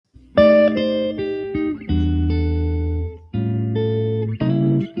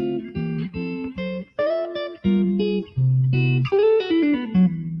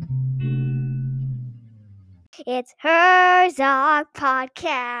Herzog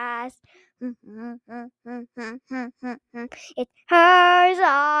Podcast. It's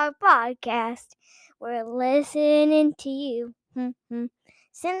Herzog Podcast. We're listening to you.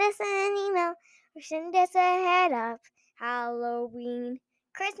 Send us an email or send us a head up. Halloween,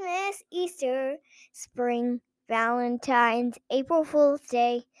 Christmas, Easter, Spring, Valentine's, April Fool's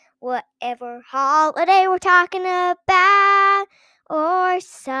Day, whatever holiday we're talking about or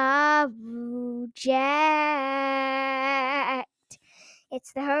subject.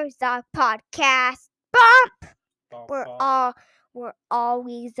 It's the Herzog Podcast. Bump! We're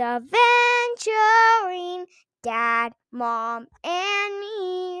always adventuring, Dad, Mom, and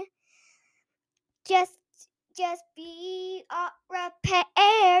me. Just be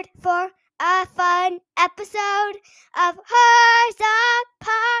prepared for a fun episode of Herzog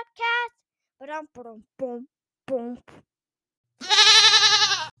Podcast. Ba-dum-ba-dum-boom-boom.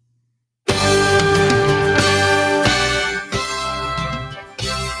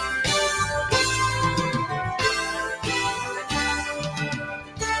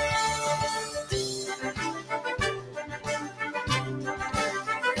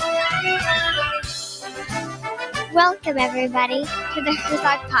 Welcome, everybody, to the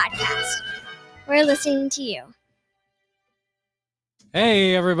Herzog Podcast. We're listening to you.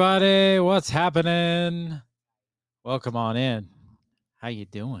 Hey, everybody. What's happening? Welcome on in. How you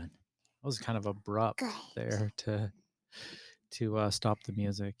doing? That was kind of abrupt Good. there to stop the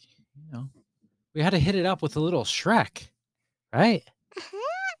music. You know, we had to hit it up with a little Shrek, right?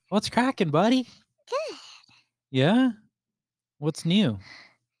 What's cracking, buddy? Good. Yeah? What's new?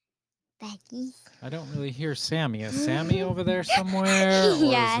 Becky. I don't really hear Sammy. Is Sammy over there somewhere? Or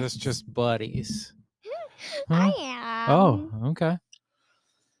Yes. is this just buddies? Huh? I am. Oh, okay.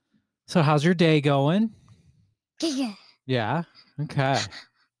 So how's your day going? Good. Yeah. Okay.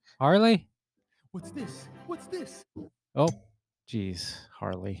 Harley? What's this? What's this? Oh, geez,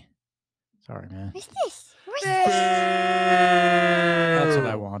 Harley. Sorry, man. What's this? What's this? That's what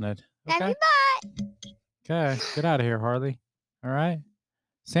I wanted. Love Okay. you, butt. Okay. Get out of here, Harley. All right.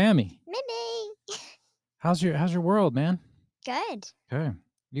 Sammy, Mimi. how's your world, man? Good. Okay.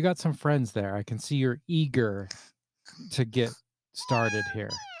 You got some friends there. I can see you're eager to get started here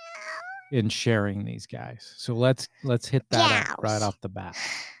in sharing these guys. So let's hit that up right Yows. off the bat.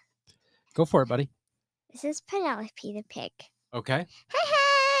 Go for it, buddy. This is Penelope the pig. Okay.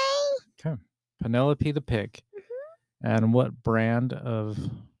 Hi. Okay. Penelope the pig. And what brand of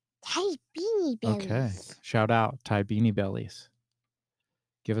Hi, Beanie Bellies. Okay. Shout out Thai Beanie Bellies.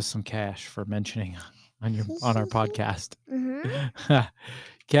 Give us some cash for mentioning on our podcast.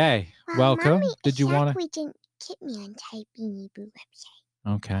 Okay. Welcome. Mommy, Did you want to? We didn't get me on Thai Beanie Boo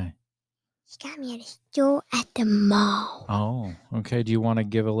website. Okay. She got me at a store at the mall. Oh, okay. Do you want to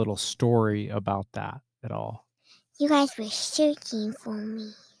give a little story about that at all? You guys were searching for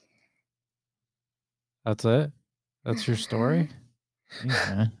me. That's it? That's your story?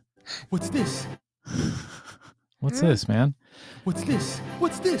 Jeez, man. What's this? What's this, man? What's this?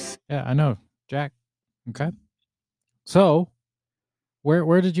 What's this? Yeah, I know. Jack. Okay. So,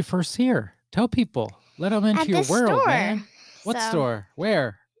 where did you first see her? Tell people. Let them into At your the world, store. man. What So, store?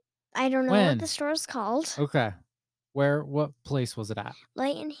 Where? I don't know When? what the store's called. Okay. What place was it at?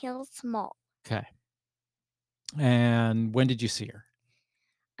 Layton Hills Mall. Okay. And when did you see her?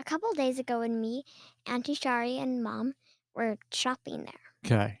 A couple days ago when me, Auntie Shari, and Mom were shopping there.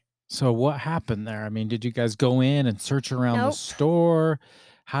 Okay. So what happened there? I mean, did you guys go in and search around the Nope. store?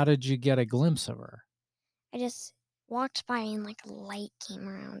 How did you get a glimpse of her? I just walked by and like a light came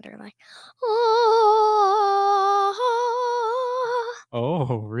around her like,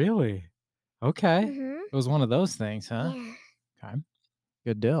 Oh, really? Okay. Mhm. It was one of those things, huh? Yeah. Okay.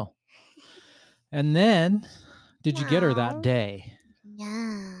 Good deal. And then, did you get her that No. day?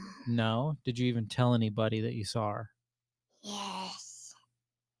 No. No? Did you even tell anybody that you saw her? Yes.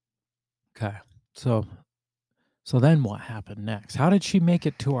 Okay. So then what happened next? How did she make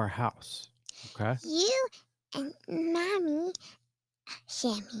it to our house? Okay. You and Mommy,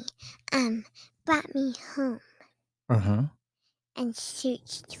 Sammy, brought me home Uh-huh. and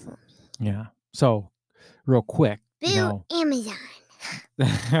searched for me. Yeah. So, real quick, Boo, Amazon.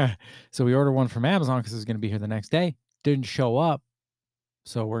 so we ordered one from Amazon because it was going to be here the next day. Didn't show up.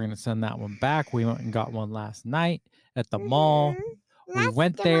 So we're going to send that one back. We went and got one last night at the mall. We That's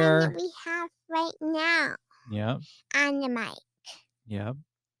went the there. one that we have right now Yep. on the mic. Yep.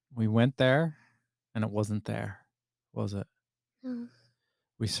 We went there and it wasn't there, was it? Oh,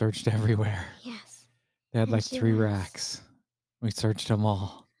 We searched everywhere. yes. They had And like she 3 was. racks. We searched them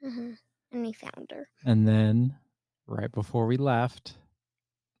all. And we found her. And then right before we left,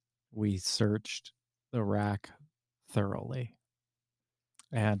 we searched the rack thoroughly.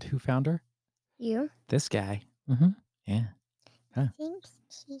 And who found her? You? This guy. Yeah. Huh. Thanks.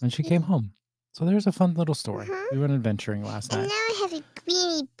 And she came home. So there's a fun little story. Mhm. We went adventuring last And night. now I have a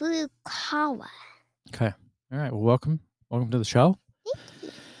greeny blue collar. Okay. All right. Well, welcome. Welcome to the show.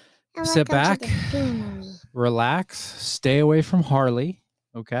 And Sit welcome to back. the family. Relax. Stay away from Harley.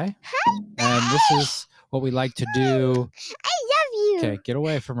 Okay. Hi, And this is what we like to do. I love you. Okay. Get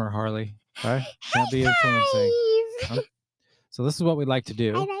away from her, Harley. Okay. Can't be High influencing. five. Huh? So this is what we like to I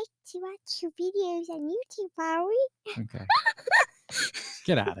do. like to watch your videos on YouTube, Harley. Okay.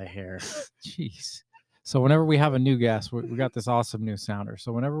 Get out of here. Jeez. So whenever we have a new guest, we got this awesome new sounder.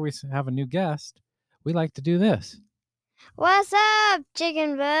 So whenever we have a new guest, we like to do this. What's up,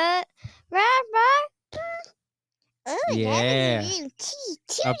 chicken butt? Oh, Yeah. that was really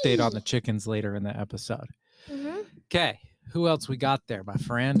cute. Update on the chickens later in the episode. Okay. Who else we got there, my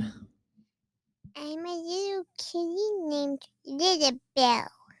friend? I'm a little kitty named Little Bell.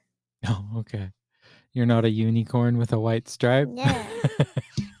 Oh, okay. You're not a unicorn with a white stripe? No.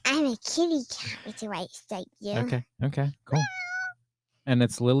 I'm a kitty cat with a white stripe, yeah. Okay, cool. And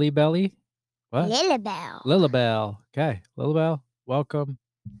it's Lily Belly? What? Lilibel. Lilibel. Okay. Lilibel, welcome.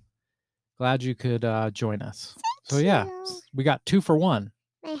 Glad you could join us. So yeah, you. we got 2 for 1.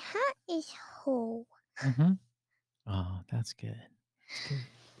 My heart is whole. Mm-hmm. Oh, that's good. That's good.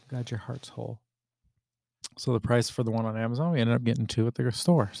 Glad your heart's whole. So the price for the one on Amazon, we ended up getting 2 at the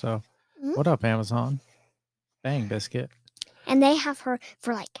store. So what up, Amazon? Bang, biscuit. And they have her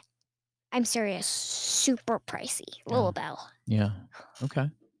for like, I'm serious, super pricey. Lilibel. Yeah. Okay.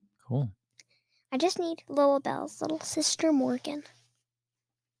 Cool. I just need Lilibel's little sister Morgan.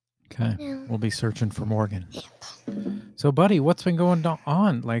 Okay. Yeah. We'll be searching for Morgan. So, buddy, what's been going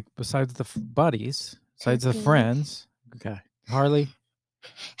on? Like, besides the buddies, besides the Nothing. friends? Okay. Harley?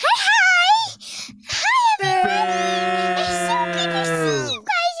 Hi! Hi, everyone! It's so good to see you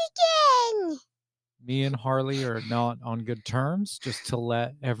guys again! Me and Harley are not on good terms, just to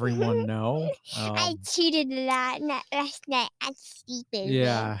let everyone know. I cheated a lot last night. I'm sleeping.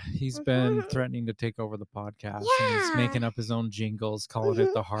 Yeah, he's been threatening to take over the podcast. And he's Yeah. making up his own jingles, calling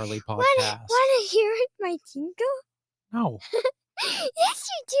it the Harley podcast. Want to hear my jingle? No. Yes,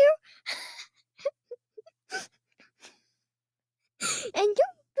 you do. And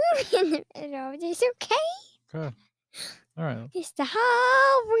don't move in the middle of this, okay? Okay. All right. It's the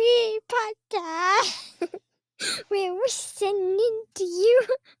Halloween podcast where we're sending to you.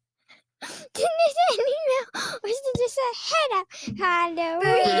 Send us an email or send us a head up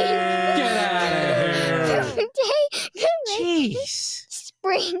Halloween. Get out of here. Today, Jeez.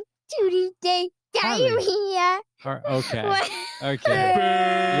 spring duty day diarrhea. Okay. Okay. You're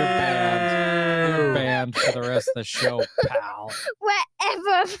banned. You're banned for the rest of the show, pal.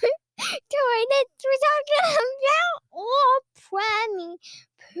 Whatever toilets we're talking about or planning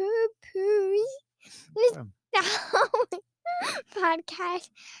poo-poos. This the Halloween podcast.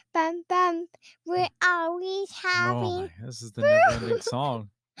 Bum bum. We're always Oh having my, this is the never-ending song.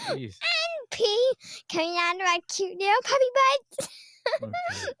 Jeez. pee coming out of our cute little puppy butts.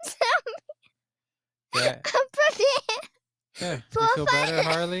 Okay. Yeah. Okay. You feel better,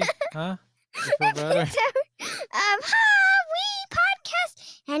 Harley? Huh? You feel better? Halloween podcast.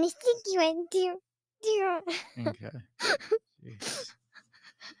 And I think you went to Okay. Jeez.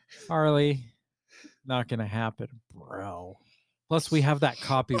 Harley, not gonna happen, bro. Plus, we have that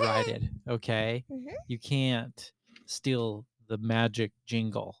copyrighted. Okay, you can't steal the magic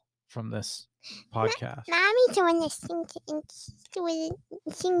jingle from this podcast. Mommy's the one that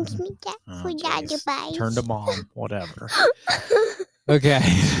sings me that Oh, for jeez. goodbye. Turn to mom, whatever. Okay.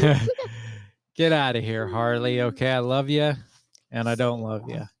 Get out of here, Harley. Okay, I love you, and I don't love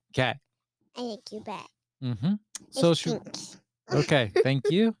you. Okay. I like you back. Mm-hmm. So okay, thank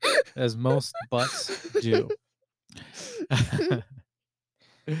you, as most butts do.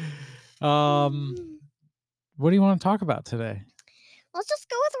 What do you want to talk about today? Let's just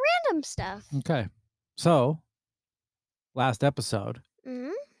go with random stuff. Okay. So, last episode,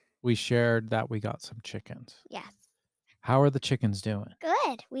 we shared that we got some chickens. Yes. How are the chickens doing?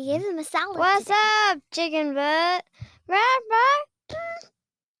 Good. We gave them a salad. What's up, chicken butt?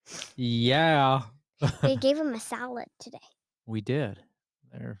 Yeah. We gave them a salad today. We did.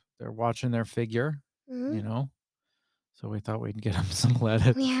 They're watching their figure, you know. So we thought we'd get them some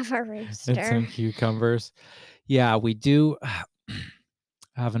lettuce. We have a rooster. And some cucumbers. Yeah, we do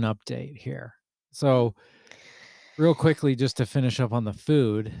have an update here. So real quickly, just to finish up on the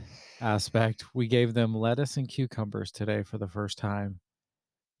food aspect, we gave them lettuce and cucumbers today for the first time.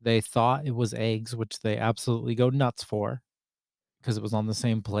 They thought it was eggs, which they absolutely go nuts for because it was on the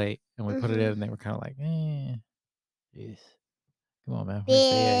same plate. And we put it in and they were kind of like, geez. Come on, man. Where's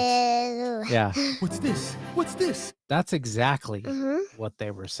the eggs? Boo. Yeah, What's this? What's this? that's exactly Mhm. what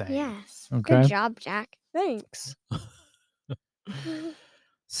they were saying. Yes. Okay. Good job, Jack. Thanks.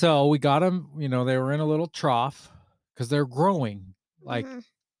 So we got them, they were in a little trough because they're growing like Mhm.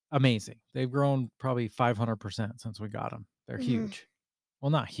 amazing. They've grown probably 500% since we got them. They're Mhm. huge. Well,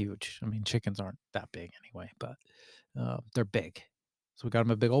 not huge. I mean, chickens aren't that big anyway, but they're big. So we got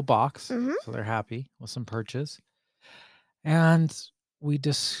them a big old box. Mhm. So they're happy with some perches. And we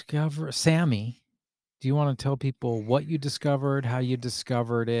discover Sammy. Do you want to tell people what you discovered, how you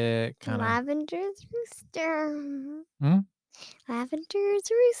discovered it? Kind of. Lavender's rooster. Hmm?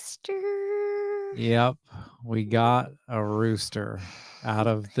 Lavender's rooster. Yep, we got a rooster out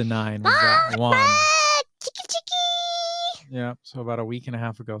of the 9. We got one. Chicky chicky. Yep. So about a week and a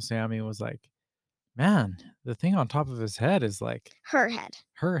half ago, Sammy was like, "Man, the thing on top of his head is like Her head.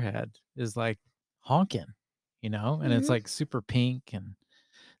 her head is like honking, and it's Mhm. like super pink." And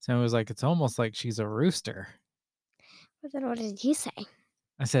Sammy was like, "It's almost like she's a rooster." But then what did you say?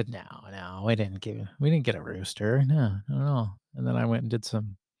 I said, "No, we didn't get a rooster. No." And then I went and did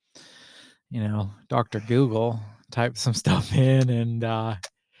some, Dr. Google, typed some stuff in, and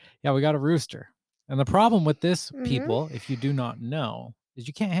yeah, we got a rooster. And the problem with this, Mhm. people, if you do not know, is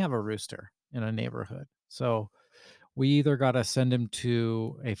you can't have a rooster in a neighborhood. So we either got to send him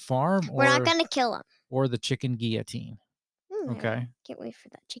to a farm We're not gonna kill him. or the chicken guillotine. Mm, Okay. Can't wait for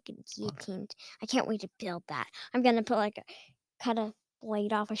that chicken guillotine. I can't wait to build that. I'm gonna put cut a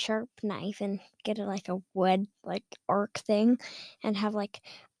blade off a sharp knife and get it like a wood arc thing, and have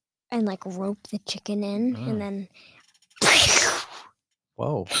rope the chicken in, Oh. and then.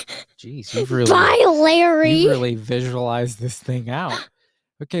 Whoa. Jeez, Bye, Larry. you really visualized this thing out.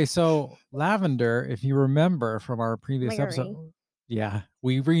 Okay, so Lavender, if you remember from our previous Larry. episode, yeah,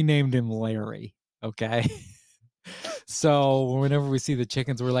 we renamed him Larry. Okay. So whenever we see the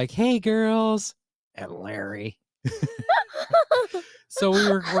chickens, we're like, "Hey, girls," and Larry. So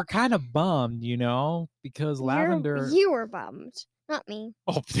we're kind of bummed, because Lavender. You were bummed, not me.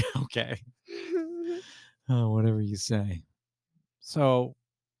 Oh, okay. Oh, whatever you say. So,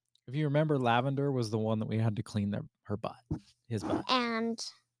 if you remember, Lavender was the one that we had to clean his butt. And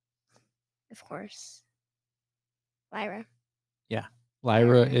of course, Lyra. Yeah,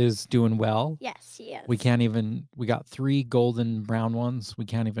 Lyra is doing well. Yes, she is. We got 3 golden brown ones. We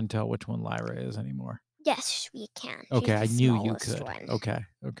can't even tell which one Lyra is anymore. Yes, we can. Okay, I She's the knew you smallest could. one. Okay.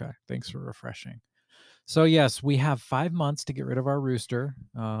 Thanks for refreshing. So yes, we have 5 months to get rid of our rooster,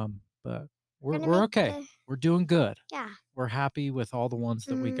 but we're okay. We're doing good. Yeah. We're happy with all the ones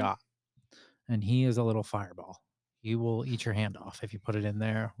that we got, and he is a little fireball. He will eat your hand off if you put it in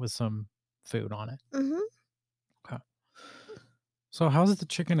there with some food on it. Mhm. Okay. So how's the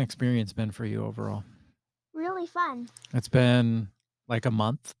chicken experience been for you overall? Really fun. It's been like a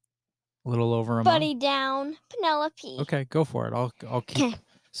month, a little over a Buddy month. down, Penelope. Okay, go for it. I'll keep. Okay.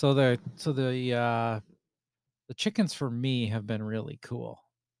 So the chickens for me have been really cool.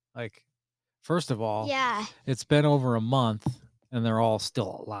 Like, first of all, Yeah. it's been over a month and they're all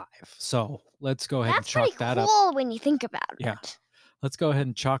still alive. So let's go ahead That's and chalk pretty that up. cool when you think about Yeah. it. Let's go ahead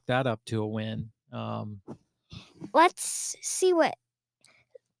and chalk that up to a win. Let's see what.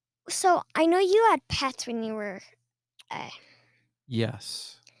 So I know you had pets when you were.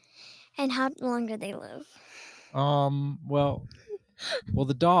 Yes. And how long did they live? Well,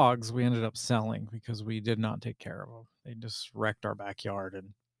 the dogs we ended up selling because we did not take care of them. They just wrecked our backyard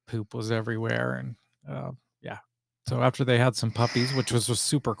and poop was everywhere. And yeah. So after they had some puppies, which was a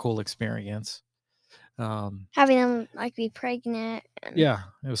super cool experience. Having them be pregnant. Yeah.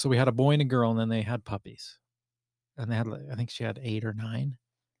 So we had a boy and a girl, and then they had puppies. And they had, I think she had 8 or 9.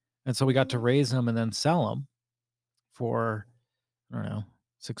 And so we got to raise them and then sell them for, I don't know,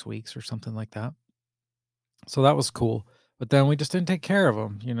 6 weeks or something like that. So that was cool. But then we just didn't take care of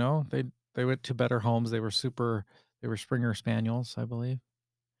them, They went to better homes. They were Springer Spaniels, I believe.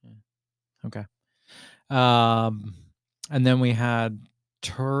 Yeah. Okay. And then we had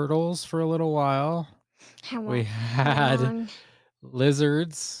turtles for a little while. We had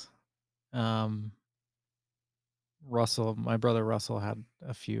lizards. My brother Russell had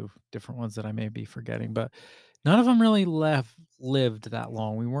a few different ones that I may be forgetting, but none of them really lived that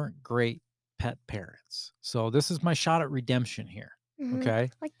long. We weren't great pet parents. So this is my shot at redemption here. Okay.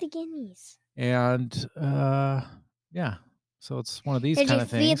 Like the guineas. And yeah. So it's one of these Did kind you of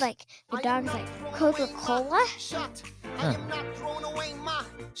things. feed the dogs Coca-Cola? I'm not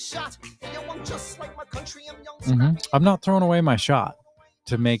throwing away my shot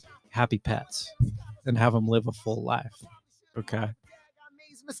to make happy pets and have them live a full life. Okay.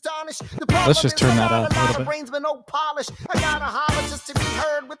 astonished. Let's just turn that up a little bit. Brains with no polish. I gotta holler just to be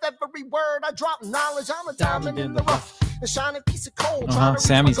heard with every word. I drop knowledge. I'm a diamond in the rough. A shining piece of coal.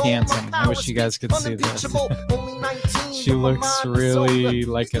 Sammy's dancing. I wish you guys could see this. She looks really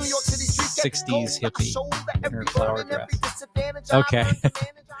like a 60s hippie in her flower dress. Okay.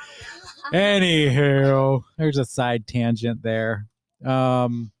 Anywho, there's a side tangent there.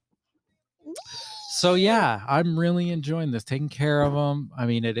 So yeah, I'm really enjoying this, taking care of them. I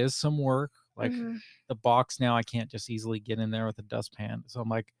mean, it is some work. Like the box now, I can't just easily get in there with a dustpan. So I'm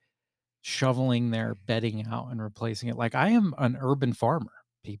like shoveling their bedding out and replacing it. Like I am an urban farmer,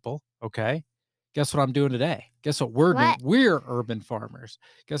 people. Okay. Guess what I'm doing today? Guess what we're doing? We're urban farmers.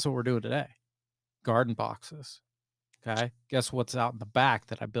 Guess what we're doing today? Garden boxes. Okay. Guess what's out in the back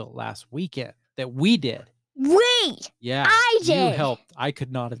that I built last weekend that we did? Yeah. I did. You helped. I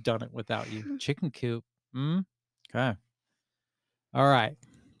could not have done it without you. Chicken coop. Okay. All right.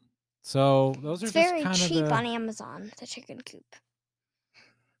 So those are It's just very kind cheap of on Amazon, the chicken coop.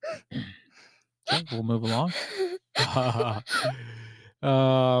 Okay, we'll move along.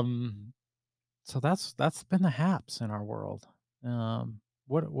 So that's been the haps in our world.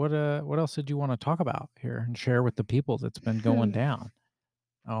 What else did you want to talk about here and share with the people that's been going down?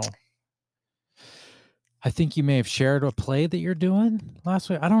 Oh, I think you may have shared a play that you're doing last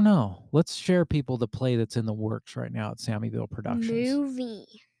week. I don't know. Let's share people the play that's in the works right now at Sammyville Productions.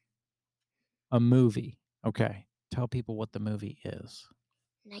 A movie. Okay. Tell people what the movie is.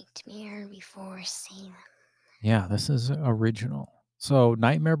 Nightmare Before Salem. Yeah, this is original. So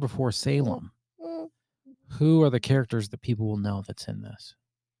Nightmare Before Salem. Who are the characters that people will know that's in this?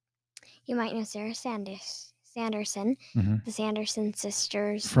 You might know Sarah Sanderson, the Sanderson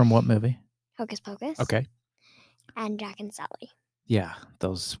sisters. From what movie? Hocus Pocus. Okay. And Jack and Sally. Yeah,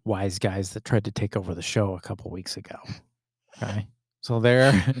 those wise guys that tried to take over the show a couple weeks ago. Okay. So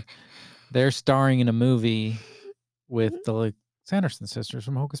they're starring in a movie with the Sanderson sisters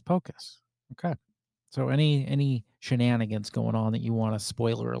from Hocus Pocus. Okay. So any shenanigans going on that you want to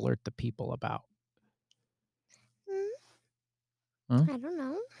spoiler alert the people about? Huh? I don't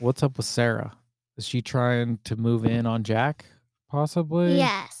know. What's up with Sarah? Is she trying to move in on Jack, possibly?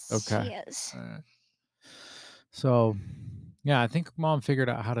 Yes, okay. she is. So, yeah, I think Mom figured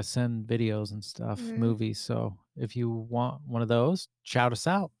out how to send videos and stuff, movies. So if you want one of those, shout us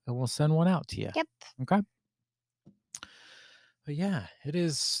out and we'll send one out to you. Yep. Okay. But yeah, it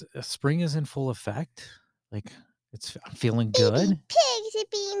is. Spring is in full effect. Like I'm feeling good. Baby pigs are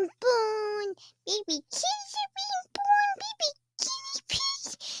being born. Baby kids are being born. Baby guinea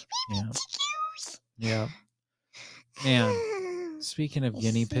pigs. Baby chickens. Yeah. Man, speaking of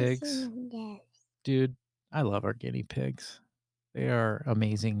guinea pigs, dude, I love our guinea pigs. They are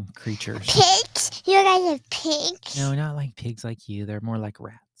amazing creatures. Pigs? You guys have pigs? No, not like pigs like you. They're more like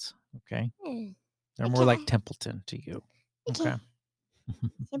rats. Okay. They're more like Templeton to you. Okay.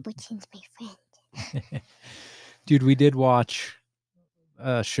 Templeton's my friend. Dude, we did watch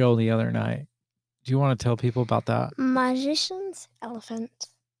a show the other night. Do you want to tell people about that? Magician's Elephant.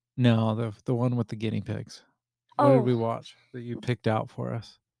 No, the one with the guinea pigs. What did we watch that you picked out for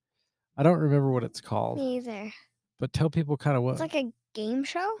us? I don't remember what it's called. Me either. But tell people kind of what. It's like a game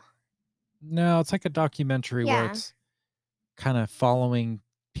show? No, it's like a documentary where it's kind of following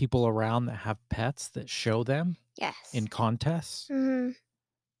people around that have pets that show them in contests.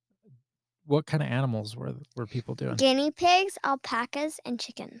 What kind of animals were people doing? Guinea pigs, alpacas, and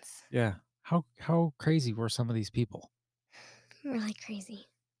chickens. Yeah. How crazy were some of these people? Really crazy.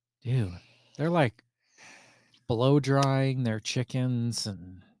 Dude, they're like blow drying their chickens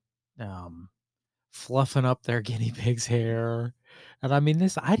and fluffing up their guinea pig's hair. And I mean,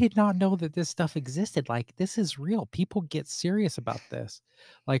 I did not know that this stuff existed. Like, this is real. People get serious about this.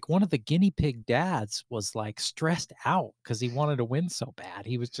 Like, one of the guinea pig dads was like stressed out because he wanted to win so bad.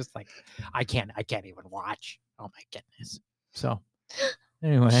 He was just like, I can't even watch. Oh my goodness. So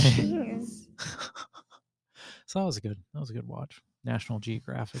anyway. So that was a good watch. National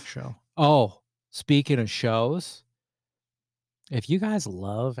Geographic show. Oh, speaking of shows, if you guys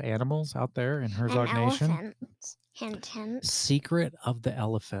love animals out there in Herzog Nation, Secret of the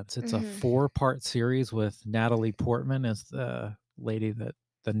Elephants. It's a 4-part series with Natalie Portman as the lady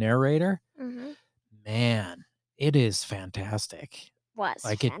the narrator. Man, it is fantastic.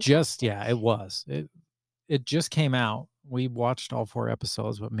 It was. It just came out. We watched all 4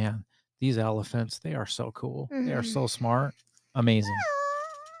 episodes, but man, these elephants, they are so cool. They are so smart. Amazing.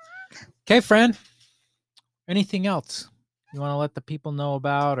 Okay, friend. Anything else you want to let the people know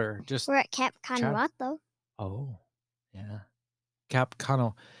about, or just we're at Camp Kanawato. Oh, yeah. Camp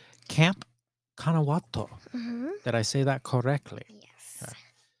Kanawato. Did I say that correctly? Yes. Okay.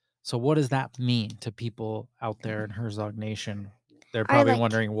 So what does that mean to people out there in Herzog Nation? They're Or, probably like-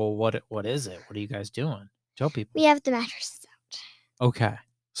 wondering, well, what is it? What are you guys doing? Tell people. We have the mattresses out. Okay.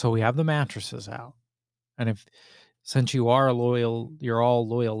 So we have the mattresses out. And since you're all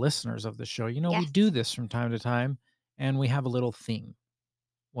loyal listeners of the show, we Yes. do this from time to time, and we have a little theme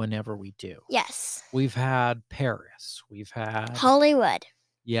whenever we do. Yes. We've had Paris. We've had Hollywood.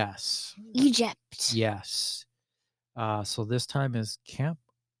 Yes. Egypt. Yes. So this time is Camp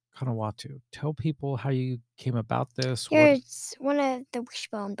Kanawatu. Tell people how you came about this. Here's one of the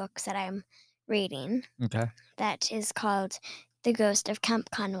Wishbone books that I'm reading Okay. that is called The Ghost of Camp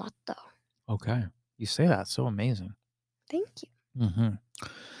Kanawatu. Okay. You say that so amazing. Thank you. Mm-hmm.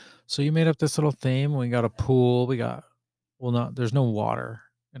 So you made up this little theme. We got a pool. There's no water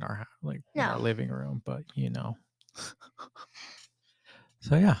in our in our No. living room, but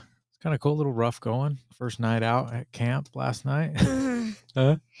So yeah, it's kind of cool. Little rough going. First night out at camp last night. Mhm.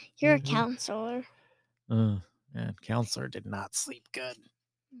 Huh? You're a Mhm. counselor. And counselor did not sleep good.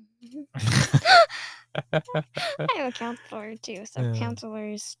 I'm a counselor too, so Yeah.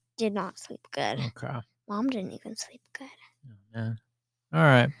 counselors did not sleep good. Okay. Mom didn't even sleep good. Oh, man. All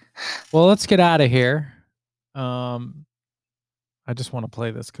right. Well, let's get out of here. I just want to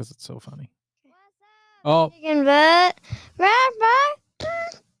play this because it's so funny. Oh, Chicken butt.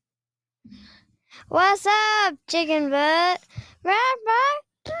 What's up, chicken butt?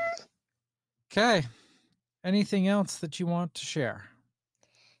 okay. Anything else that you want to share?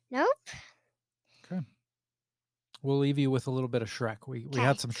 Nope. Okay. We'll leave you with a little bit of Shrek. We Okay.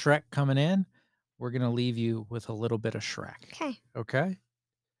 had some Shrek coming in. We're going to leave you with a little bit of Shrek. Okay. Okay?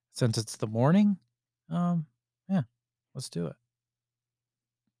 Since it's the morning, yeah, let's do it.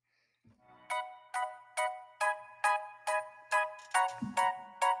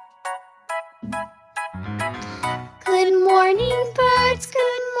 Good morning, birds.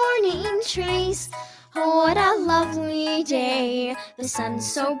 Good morning, trees. Oh, what a lovely day. The sun's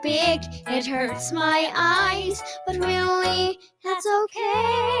so big, it hurts my eyes. But really, that's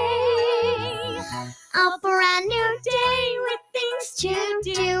okay. A brand new day with things to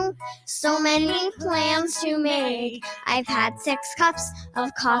do. So many plans to make. I've had 6 cups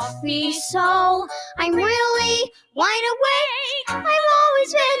of coffee, so I'm really wide awake. I've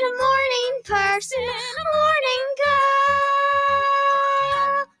always been a morning person, a morning girl.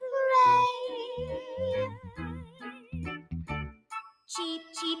 Hooray! Cheep,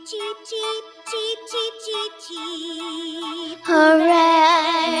 cheep, cheep, cheep, cheep, cheep, cheep, cheep.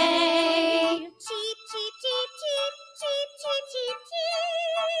 Hooray! Cheep, cheep, cheep, cheep, cheep, cheep, cheep, cheep.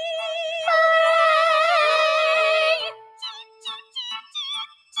 Hooray! Cheep, cheep, cheep,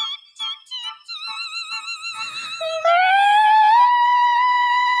 cheep, cheep, cheep, cheep,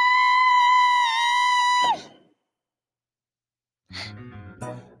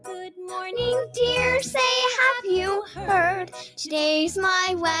 cheep. Good morning, dear. Say, have you heard? Today's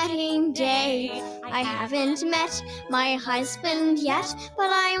my wedding day. I haven't met my husband yet, but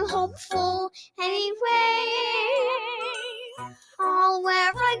I'm hopeful anyway. I'll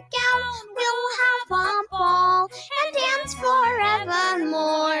wear a gown, we'll have a ball, and dance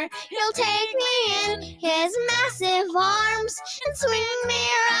forevermore. He'll take me in his massive arms and swing me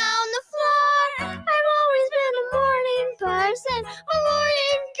around the floor. I've always been a morning person, a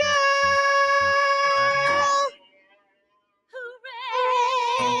morning girl.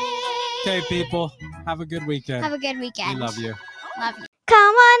 Hooray! Okay, people. Have a good weekend. Have a good weekend. We love you. Love you.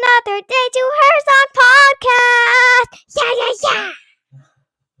 Come another day to Herzog Podcast. Yeah, yeah,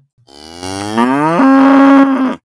 yeah.